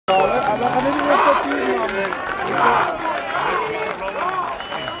gaan nie meer tot hier maak.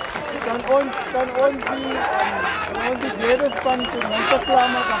 Kan ons die lederspan toe mense klaar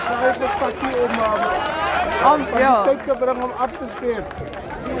maak, dan kry ek 'n sakkie om ja. tyd te bring om af te speel.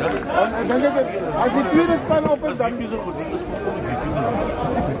 En dan dink ek, as die tweede span op is, dan is het goed.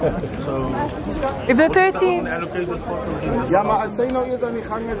 If the 13... Ja, maar as sy nou eers aan die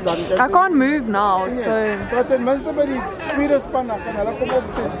gang is, dan... I can't move now, so... So ten minste by die tweede span, dan kan hulle kom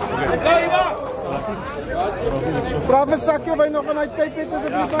opzet. Vraag een sakje of hy nog een uitkijk het, as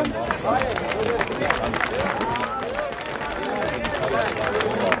ek nie kan.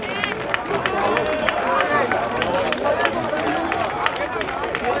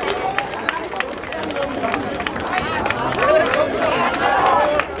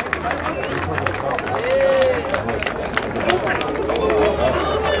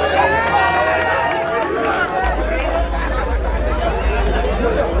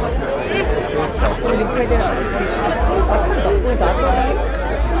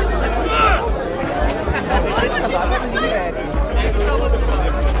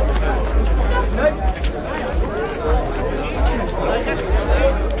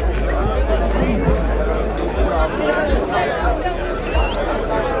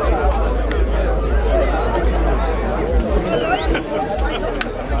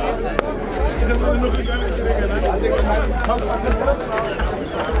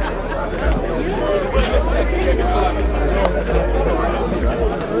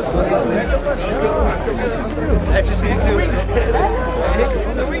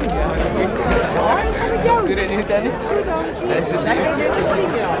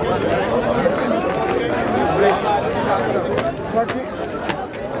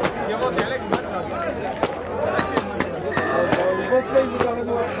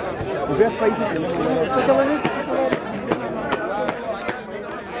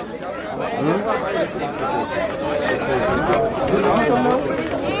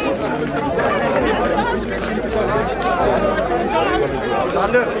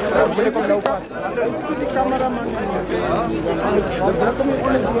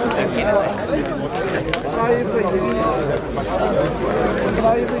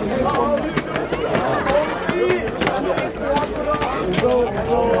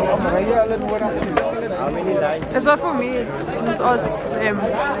 It's not for me, it's us, him.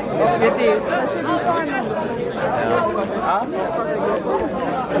 Weet jy?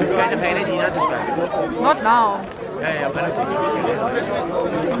 Not now.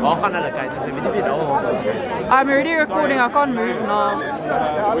 I'm already recording, I can't move now.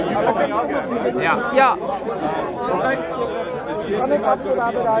 Yeah.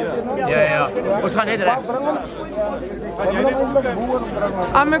 Ons gaan net reg.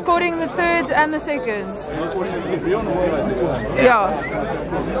 I'm recording the thirds and the seconds. Yeah.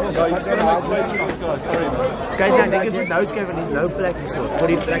 Kijk, ja, denk je nou skryf want dis nou plek hier so. Vir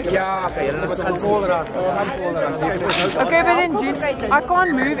die plek. Ja, okay, hulle gaan volraak. Okay, but then I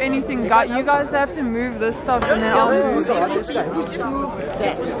can't move anything. You guys have to move this stuff and then I'll move. Just move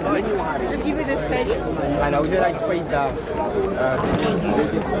that. Just give it this page. I know you like space daar.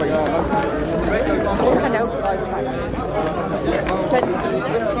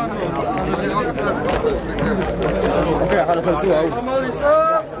 Oké, gaan we van zo houden.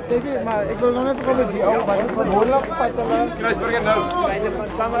 David, maar ik wil nog net even met die oude, maar ik ga gewoon op passen. Kruisbergen nou.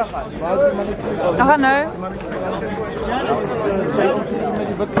 Camera gaat. I don't know.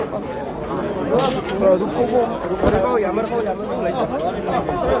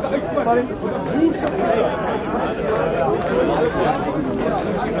 Sorry.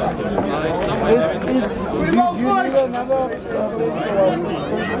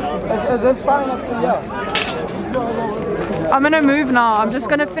 Is this fine? Yeah. I'm gonna move now. I'm just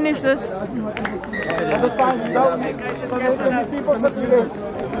gonna finish this. That's fine. People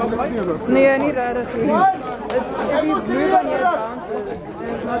Nee, niet redden. If you move on your bounce,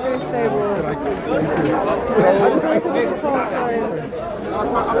 it's not very stable.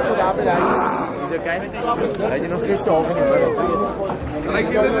 Is okay? Hij is nog steeds zo hoog in de middel.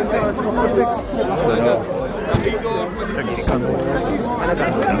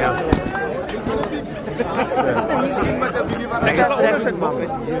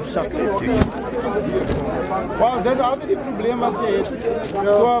 Wow, dat is altijd het probleem wat je hebt.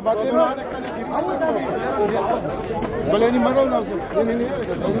 Zo, wat je maakt, wil je niet meer nou? Nee.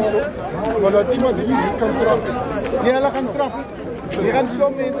 Maar dat iemand die kan trappen. Die hele gaan trappen. Die gaan zo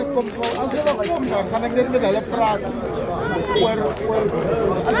mensen komen. Als je nog komt, dan ga ik dit met hen praten.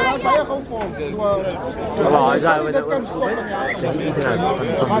 Wel, is dat wat zeg je iedereen van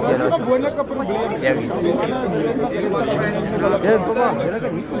die ja,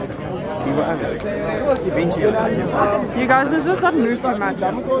 you guys must just not move too much.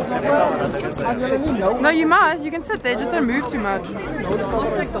 No, you must. You can sit there, just don't move too much.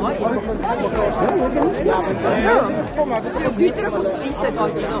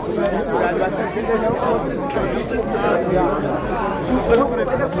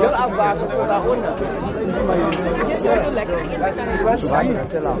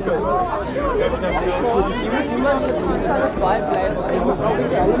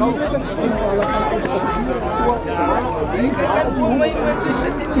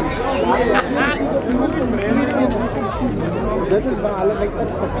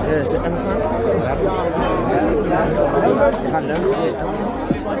 Ja, ze gaan gaan dan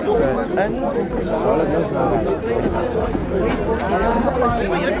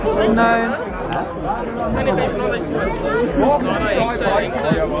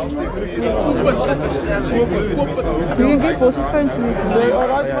You can get both phone to me.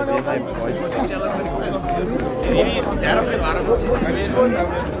 Hierdie is 30 warm.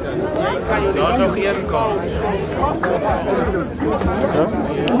 Daar is nog een kaal. Zo?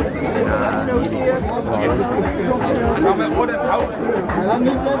 En dan met orde houden.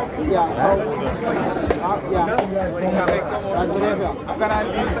 Ja.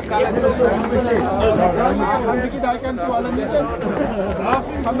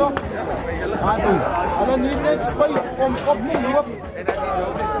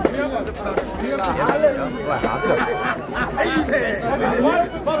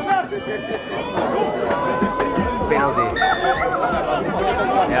 Penalty.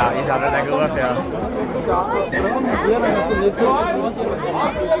 Ja, die zou er lekker lucht, ja.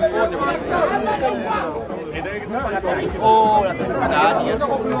 Oh, dat is gedaan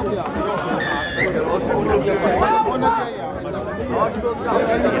hier.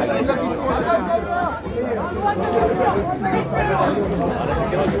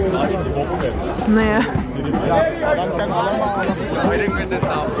 Nee.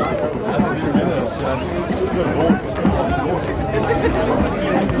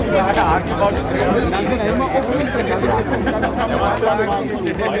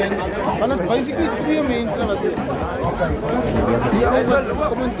 Maar het basically twee mensen wat is. Die over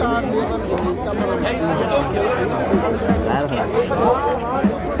commentaar leveren in die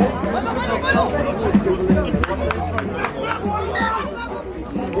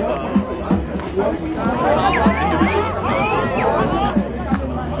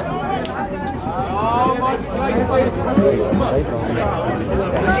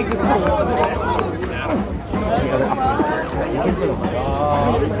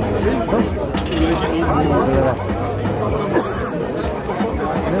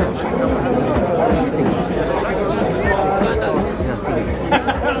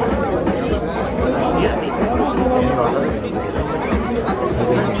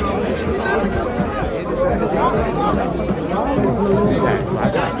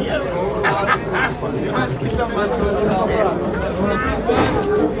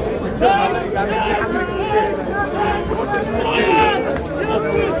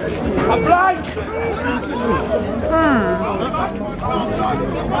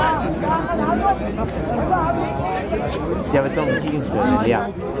Sie haben jetzt auch einen Kicken spielen, ja.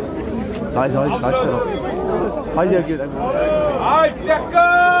 Da ist alles krass noch. Weiß ja gut. Hey,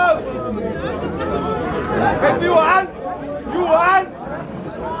 Jakob! Hey, Johan! Johan!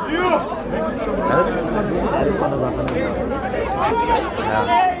 Johan! Ja.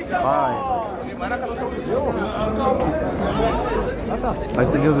 Bye.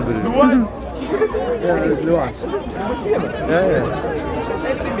 Ik ben heel veel Johan! Ja, dat is Johan. Ja, ja.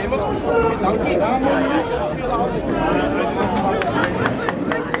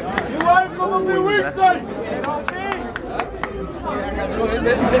 Johan, kom op de website!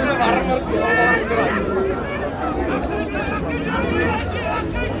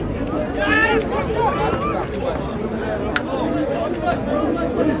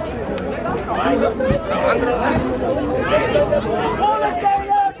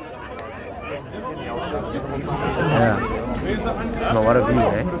 Ja. Maar wat een view,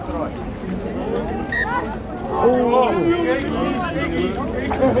 hè?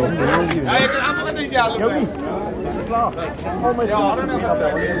 Ja, je kan aanpakken dat je aan de klaar. Oh my god.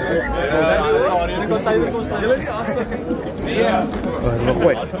 Ja. Nog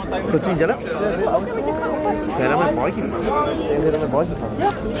goed. Tot ziens, Jelle. Ga je dan met een bootje van? Ga je dan met een bootje van? Ja.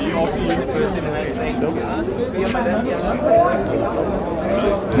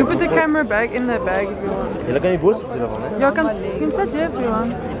 You put the camera bag in the bag if you want. Jy kan die bos sit daarvan, hè? Ja, kan sit hier if you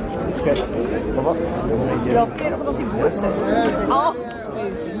want. Ja, keer dat ons die bos sit. Ag.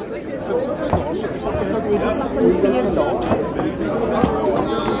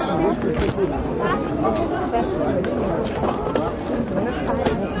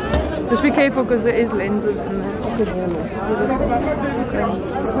 Just be careful because there is lenses in there.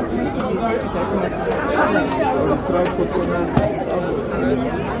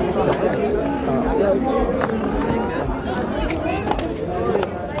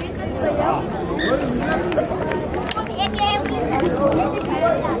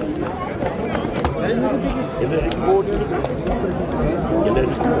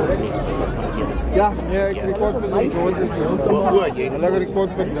 Ja, ja, ik record voor de dozen. Ik record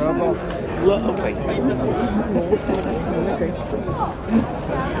voor DURBELL. Oké.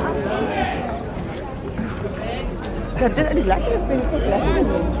 Ja, dit is lekker. Ik vind het lekker.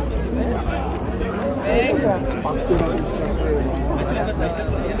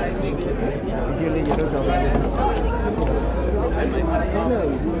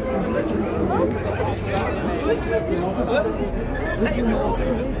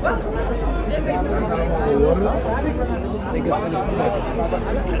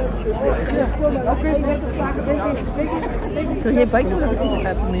 So jy buiten dat ek nie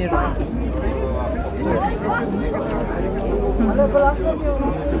heb meer.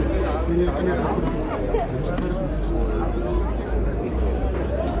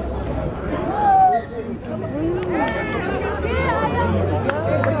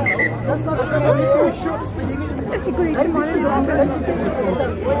 Is die goeie man is op de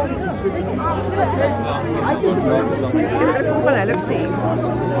Ek kom wel help sê.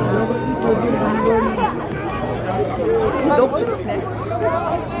 dop is het net.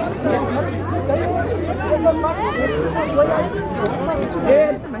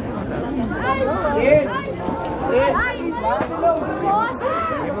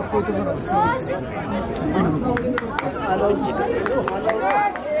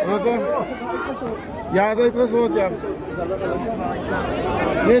 Ja, dat is goed, ja.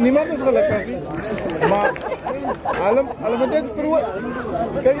 Nee, niemand is gelukkig. Maar alle moet net vroeg.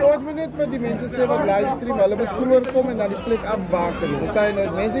 Kijk, je ooit net wat die mensen zeggen wat livestream. Alle moet vroeger komen en dan die plek afbaken. Dus zijn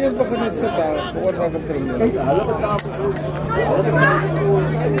er mensen die beginnen te zitten. Voor wat vrienden.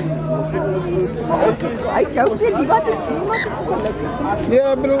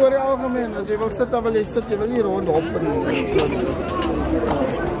 Ja, broer, algemeen. Als je wil zitten, wil je zitten. Je wil hier rondop.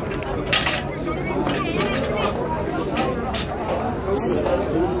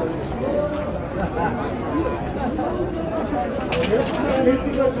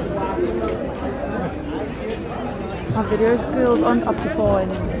 My video skills aren't up to par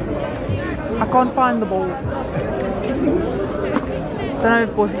anymore. I can't find the ball. Don't know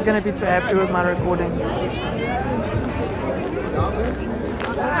if boss is going to be too happy with my recording.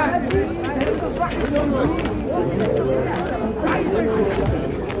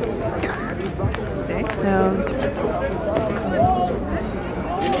 Yeah.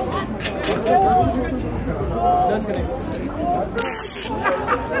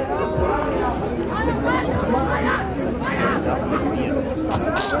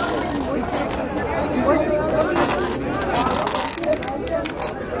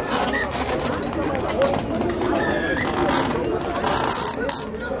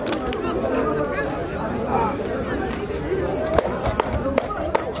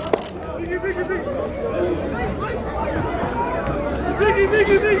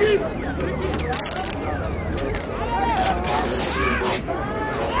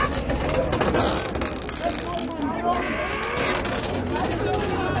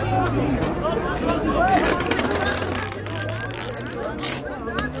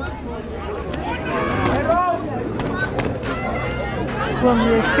 Swam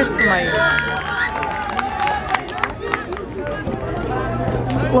jy skip vir my.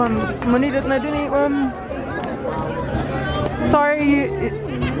 Moenie dit nou doen nie. Sorry,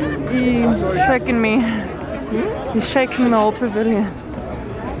 he's shaking me. He's shaking the whole pavilion.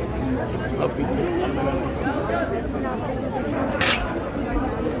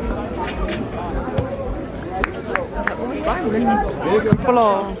 Pla.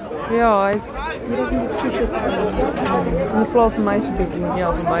 Ja, hy's the floor for my speaking,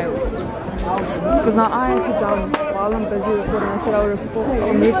 yeah, for my because now I sit down while I'm busy recording. I said I would record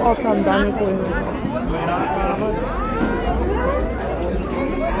or make after I'm done recording.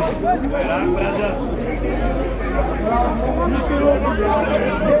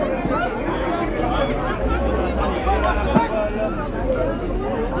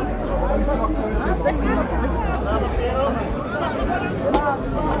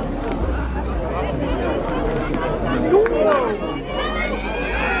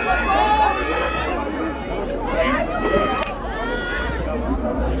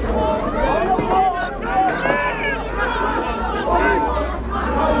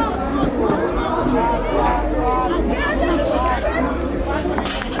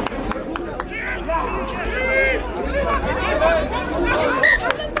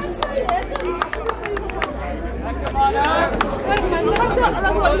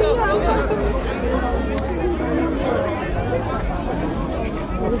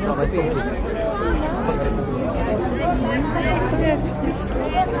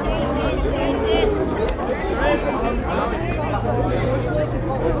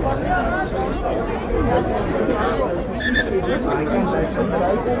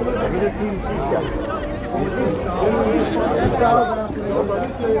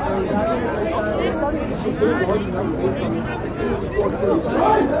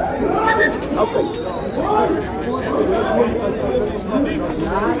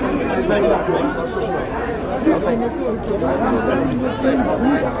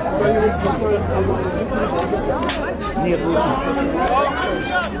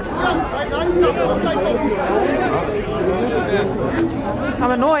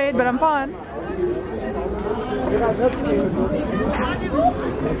 I'm annoyed, but I'm fine.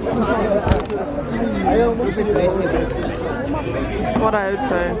 What I would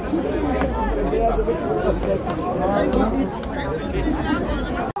say.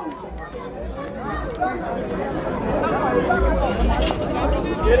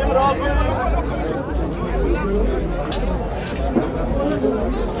 Get him, Rob.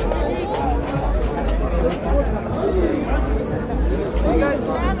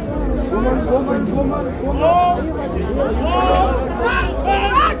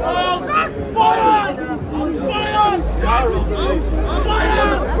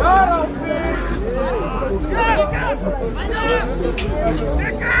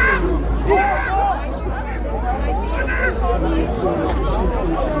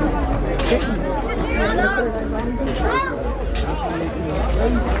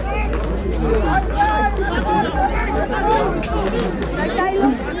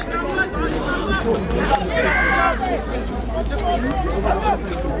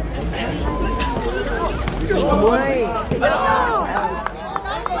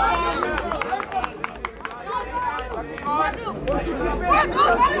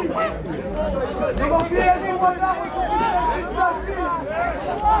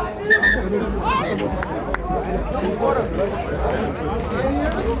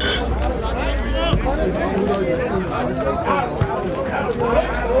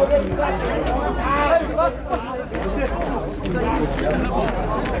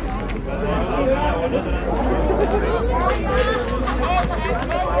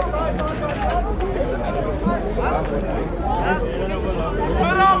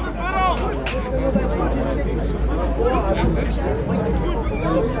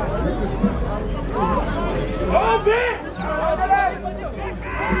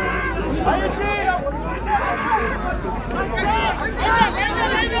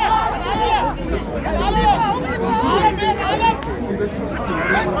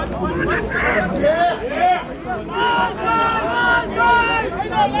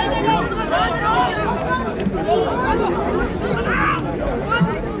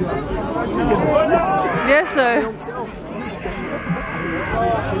 Yes, sir.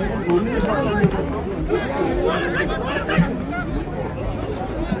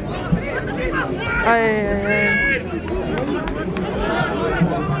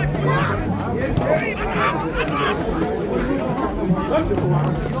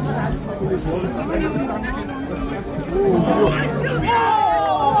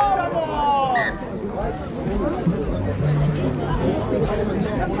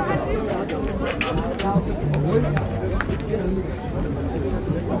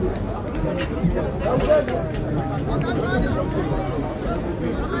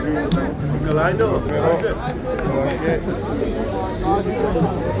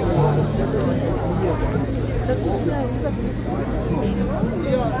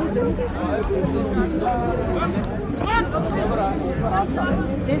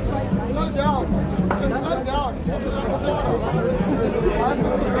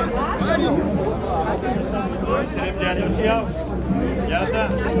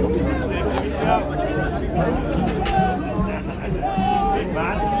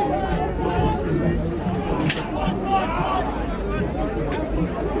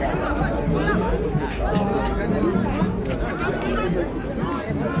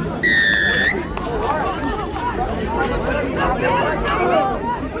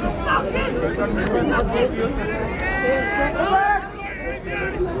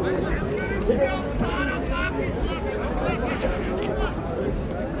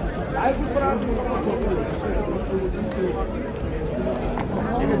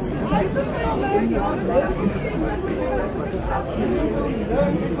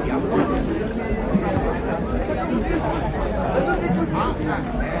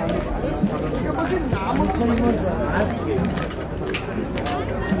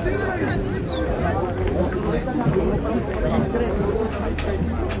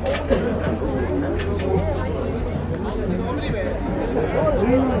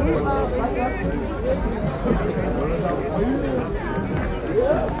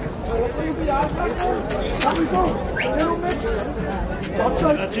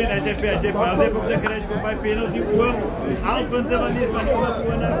 Assim, né? Você perde porque queres que o pai pena se for, ao quando ela diz para não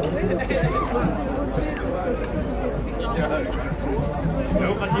for nada.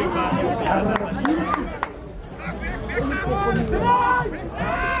 Eu fazia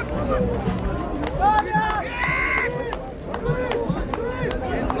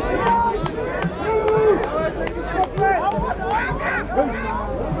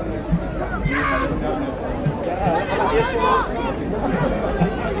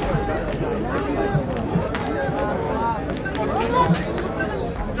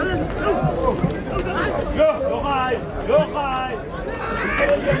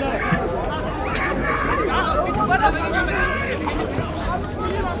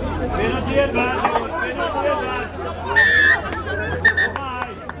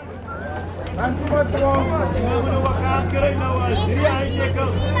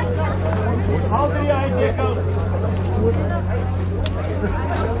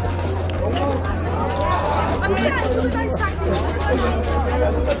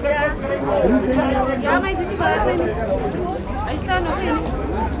Ja, maar ik weet niet waar hij is. Hij staat nog in.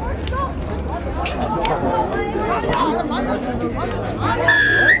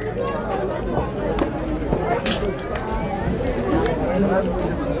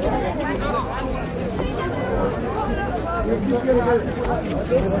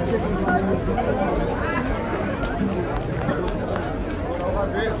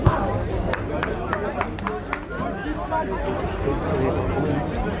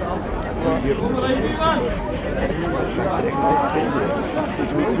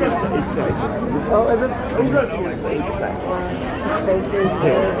 Oh, is it?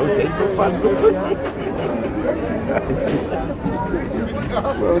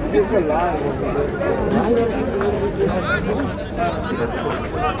 Well, it gives a lot.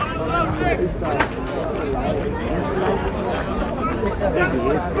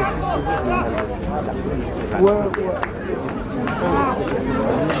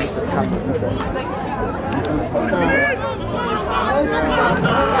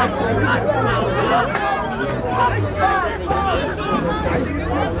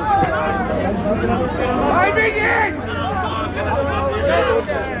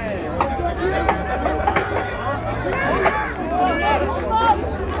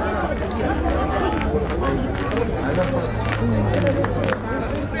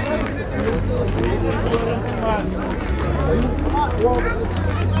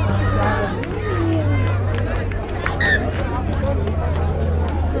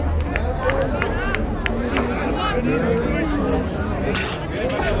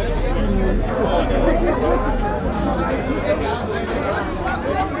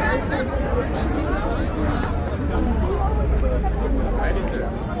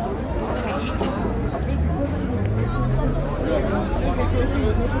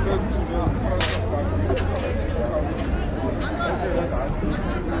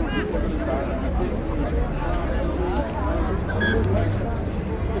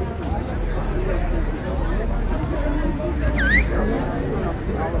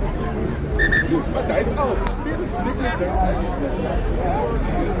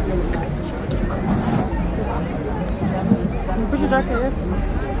 Put your jacket here.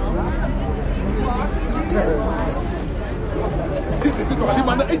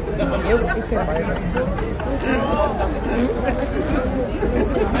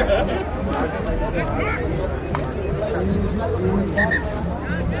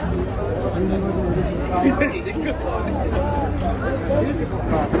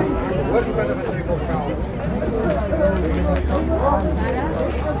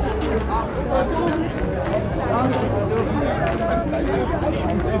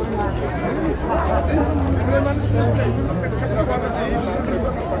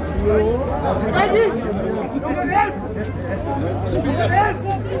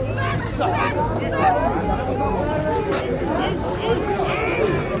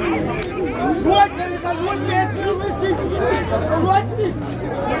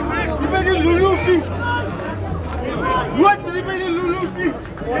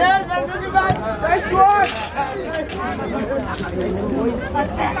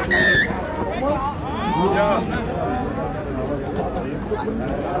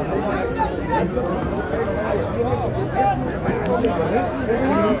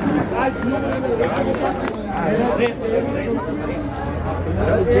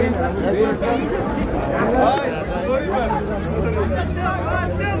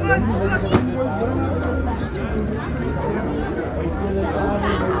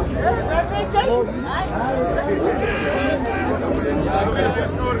 My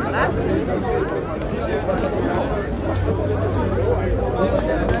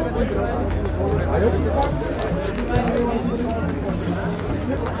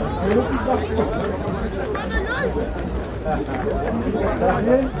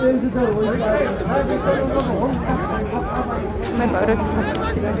butter.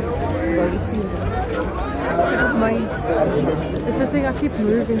 It's the thing I keep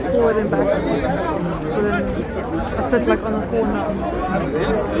moving forward and back. So then I sit like on the corner.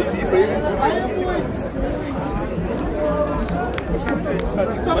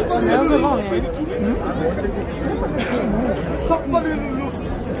 Heel zo lang, hè?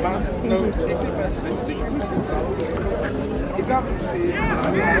 Ik kan het zien.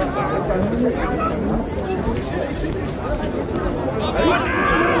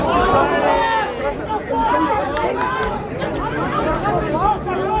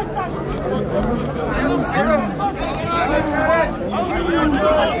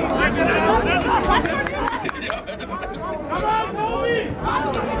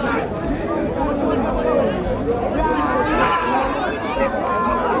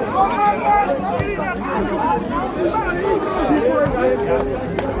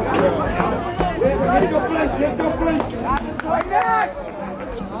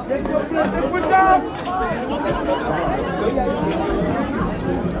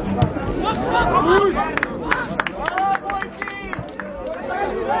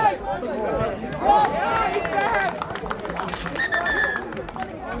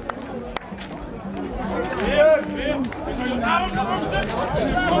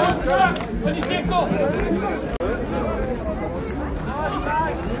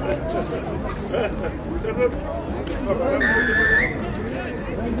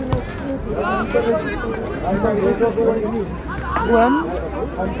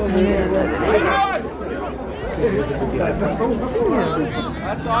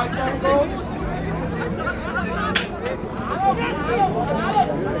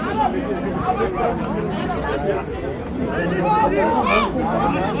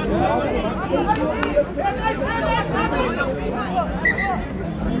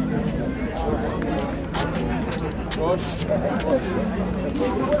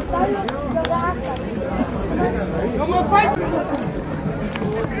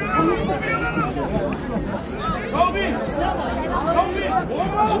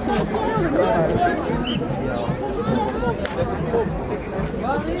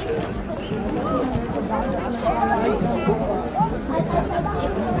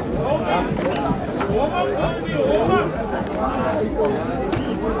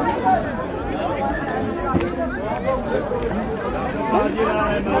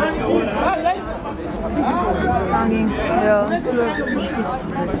 Hanging, ja.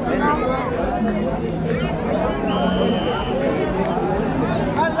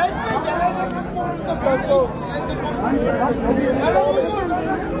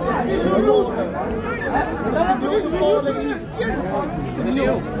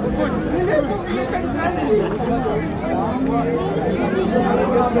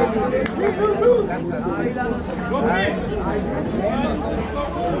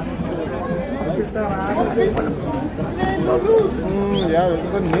 Ja, dat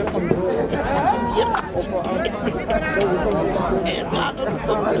is een heel antwoord.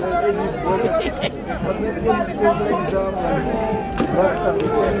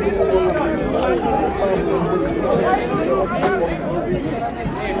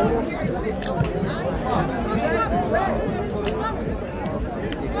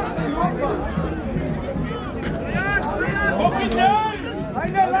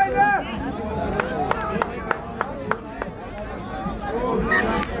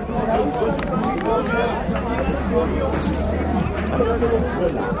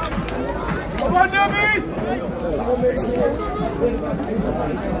 Kom on, David!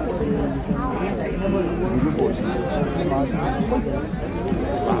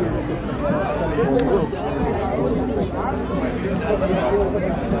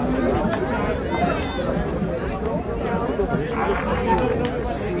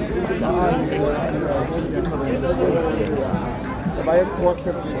 Bayar kuat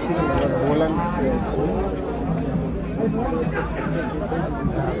ke sini bulan.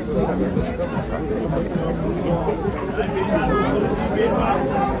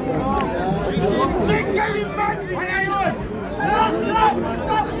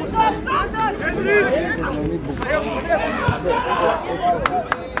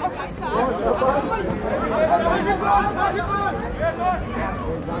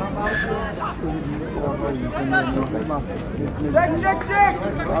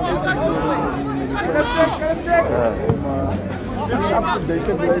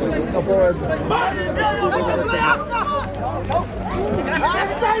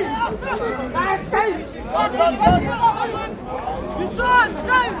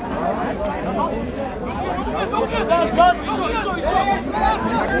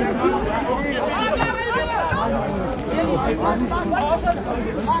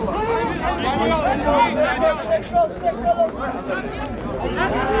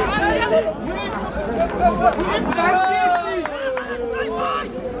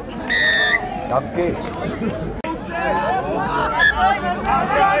 Dankie.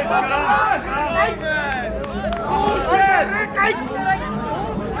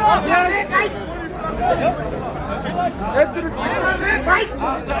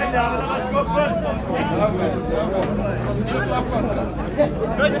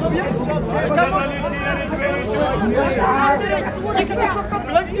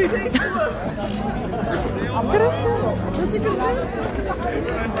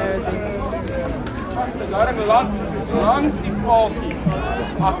 Langs die paaltjie.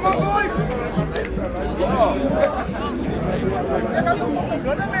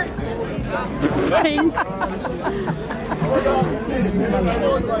 Thanks.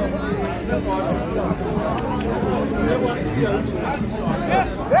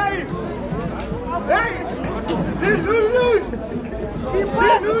 Hey! Hey! Dit is loes! Dit is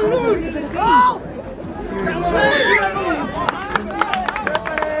loes! Go!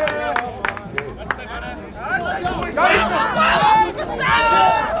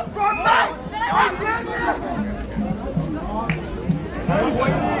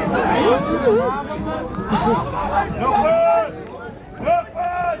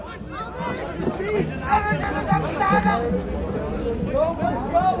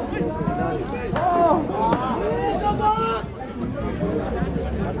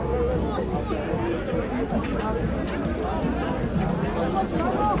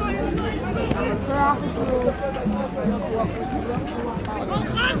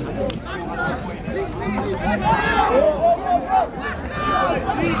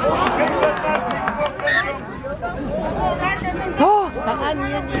 Oh, tahan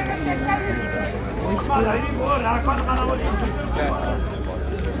niya.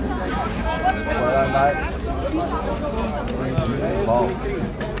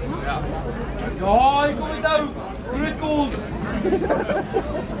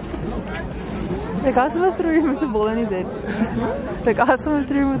 Ek as hulle through met die bal in die zet. Ek as hulle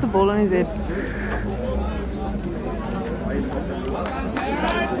through met die bal in die zet.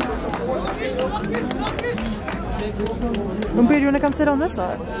 Umpire, you wanna come sit on this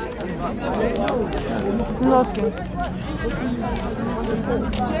side? I'm asking.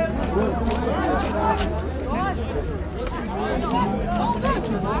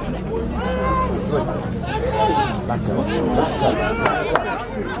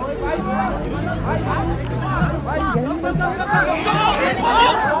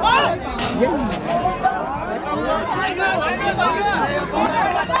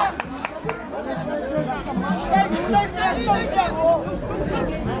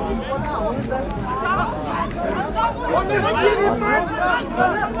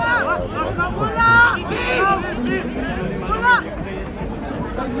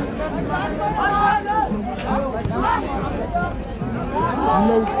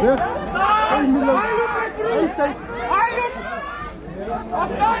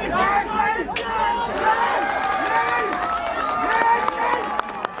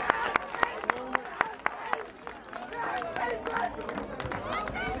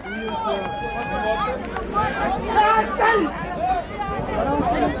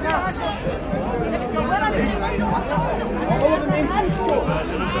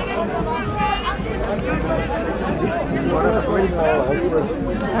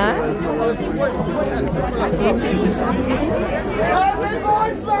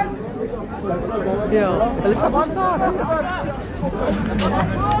 Ja, hulle is pas daar.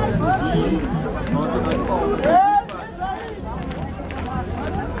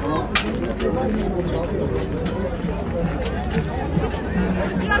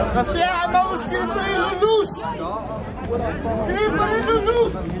 Você é a mão esquerda e luz. E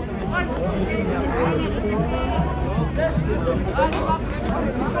luz.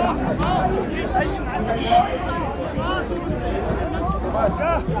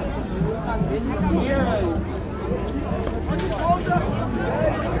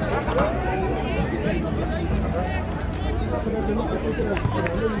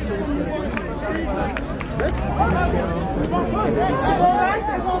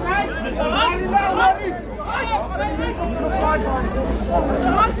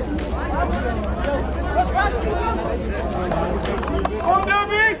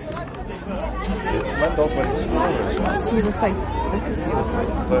 Wat op met die score is. 7-5.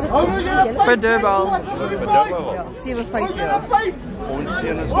 Vir DURBELL. Ja, 7-5 ja. Ons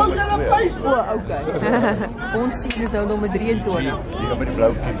seun is nog met 2. O, okay. Ons sien is nou nommer 23. Die met die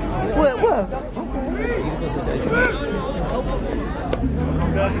bloukie. O.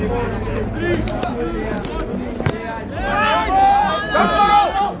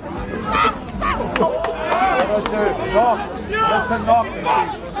 Dat is een knock.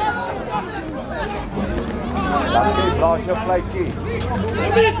 Dankie, blaas jou pleitjie.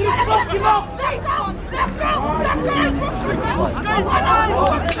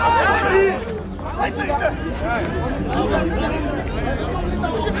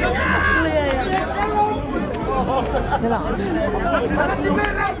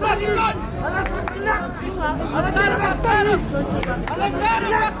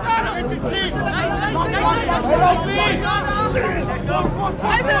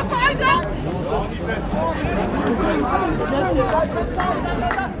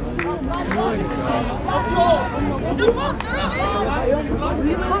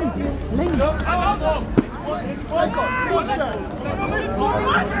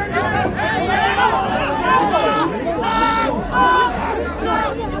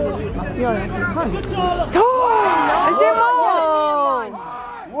 Ja, dat is een kans. Oh, is je man?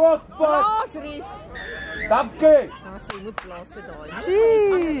 What fuck? Rief. Dankie. Nou, sy moet plaas vir daai.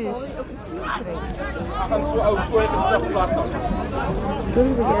 Jeez. Gaan so ou so gesig plat dan. Dit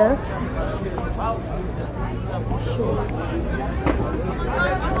is erg.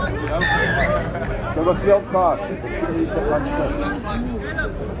 Dat was veel kaart.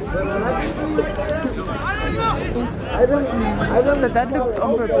 I don't know, that looked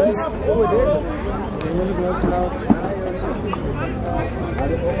on purpose. Oh, it did.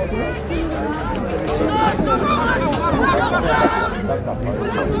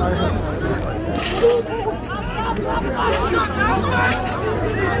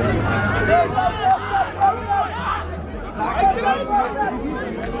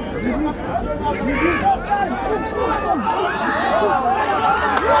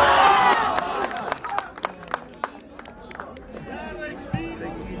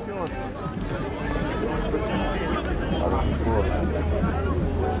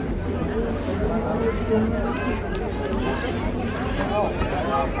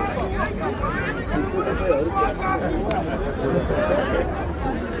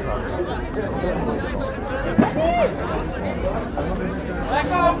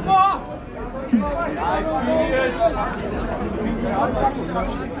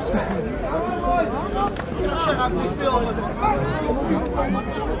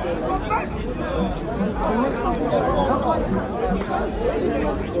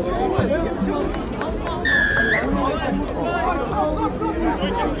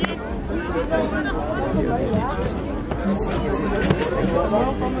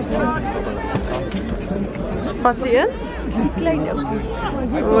 Wat zie je? Klein auto.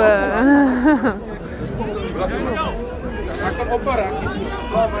 Ek kan op 'n rakkie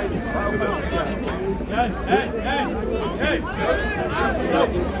so. Hey.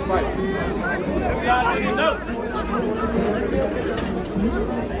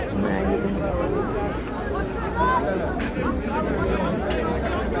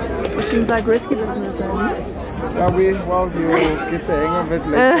 Seems like risky business then. Yeah, well, you get the hang of it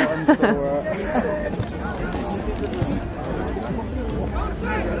later on, so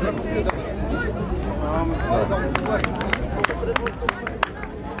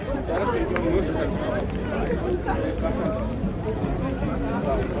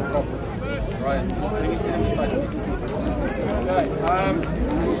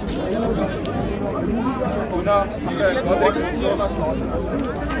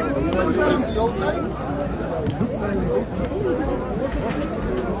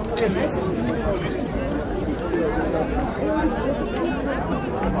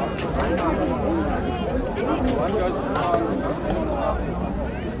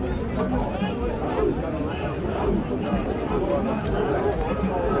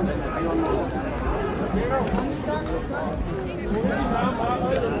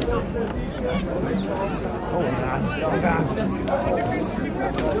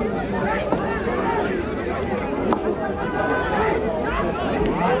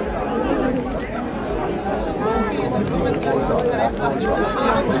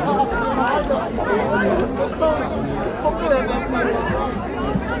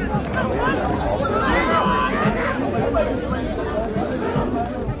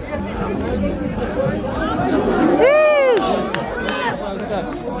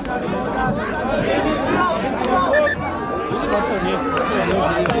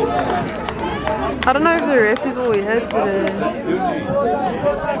I don't know if the ref is all here today.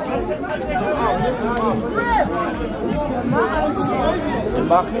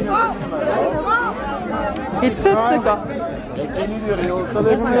 He tipped the guy.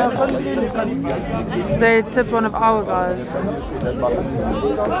 They tipped one of our guys.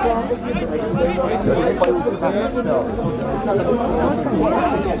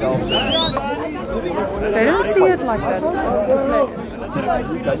 They don't see it like that.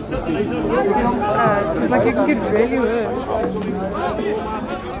 Like it could get really hurt.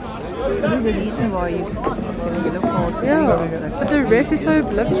 Yeah, but the ref is so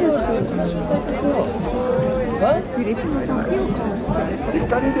oblivious to it. Wat?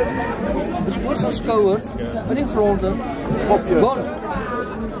 Dus voor zijn schouder, met die fronten, gone.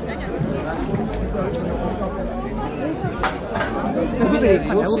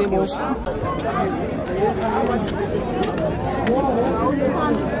 Heel simpels.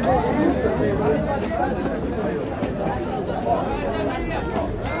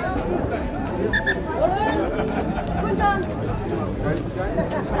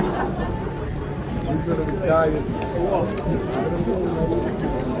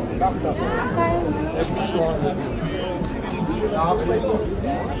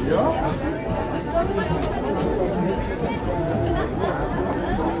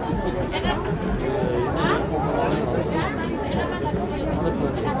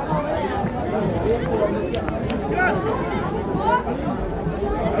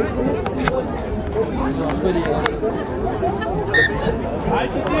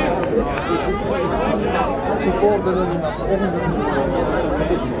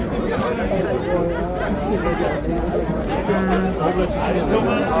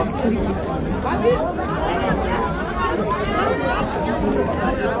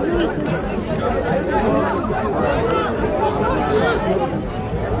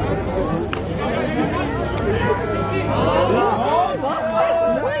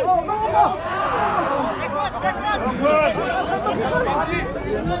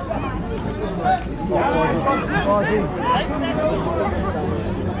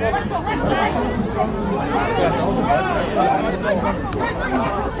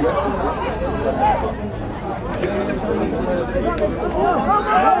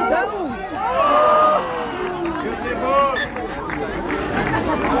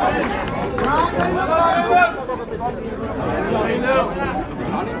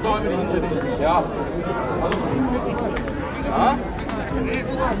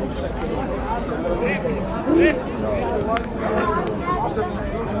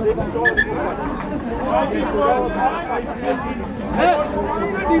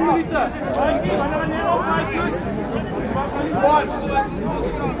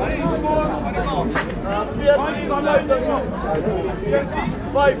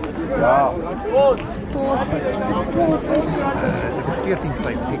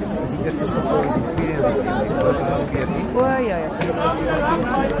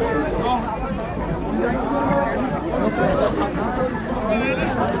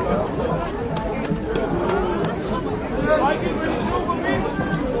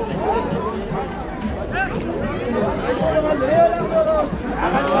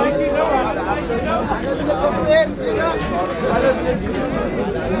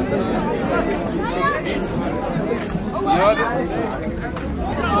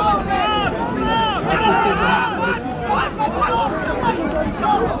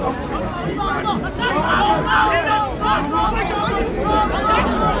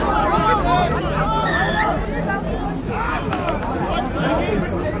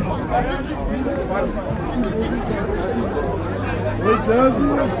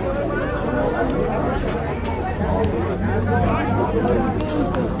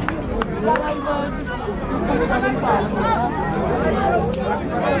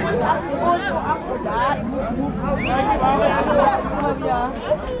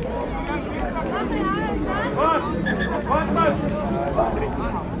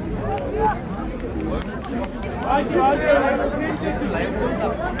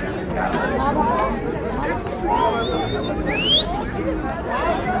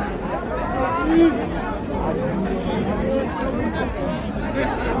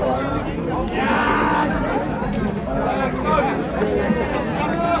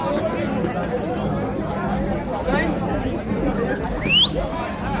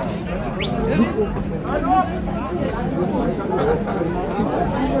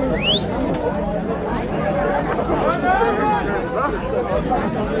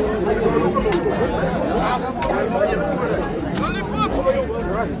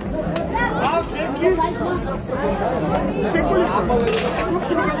 Check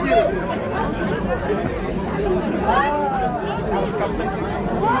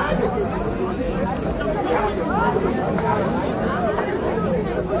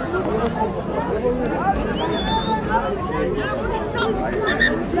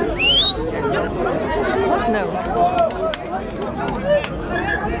No.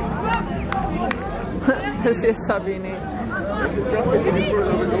 This is Sabine.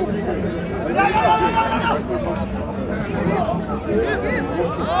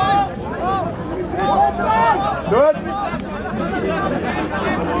 Good.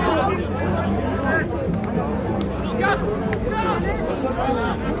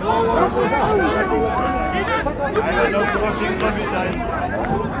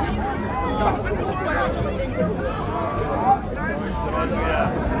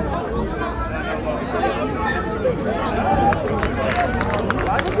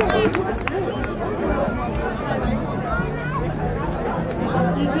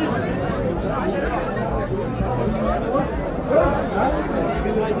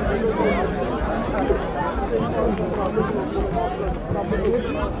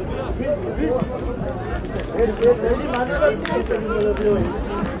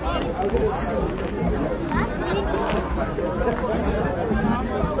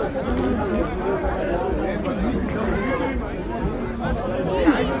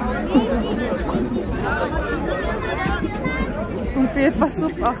 Ongeveer pas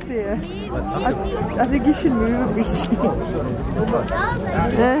op achter je. I think you should move a bit.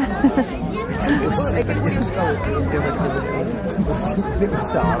 Ik weet hoe je skou.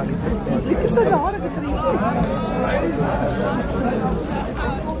 Ik is zo hard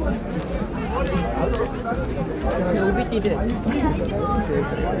Hoe weet je dit?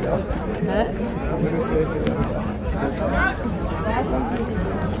 Hè?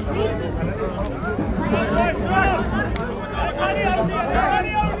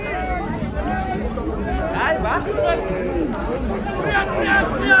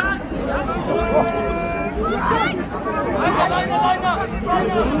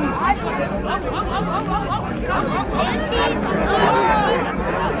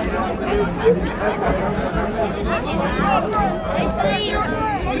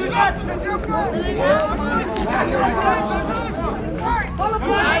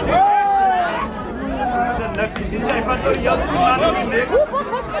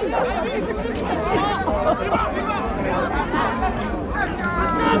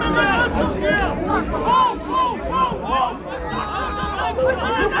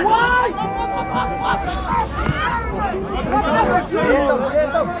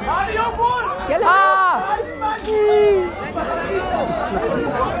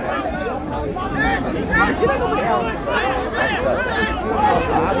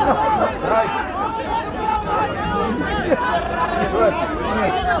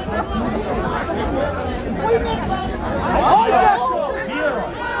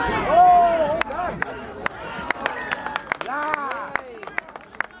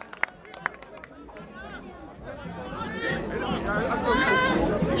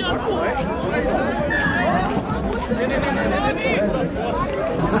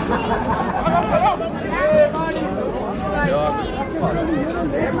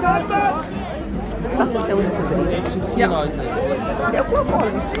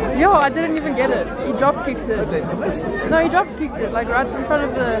 Yo, I didn't even get it. He drop kicked it. No, he drop kicked it, like right in front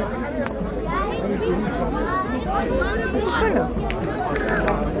of the.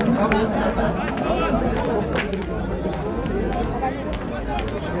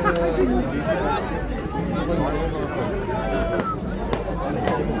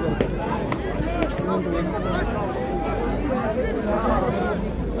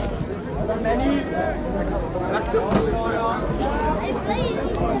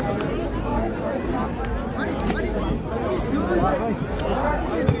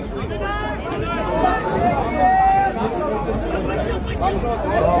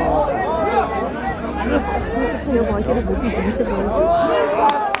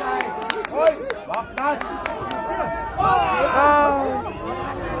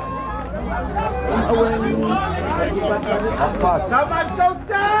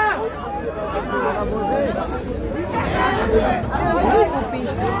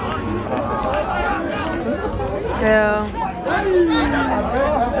 Yeah.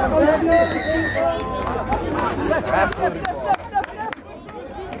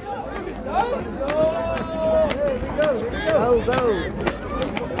 Go, go.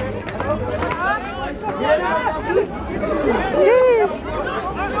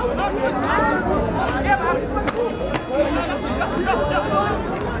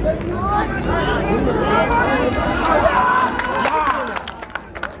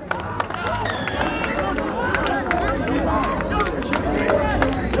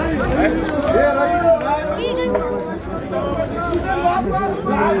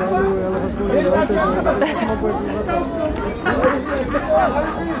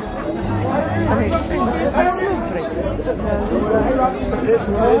 Okay, I'm so great.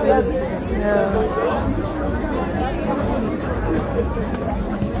 Yeah.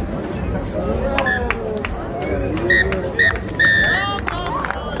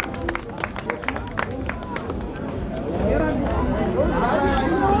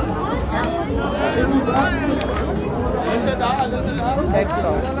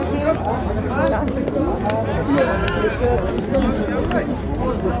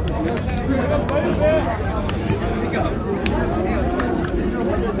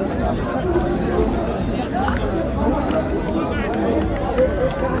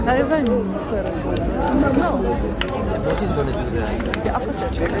 That is a no. What is going to do that? Yeah,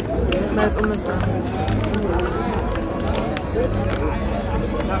 afgezet. Maar het onderstaan.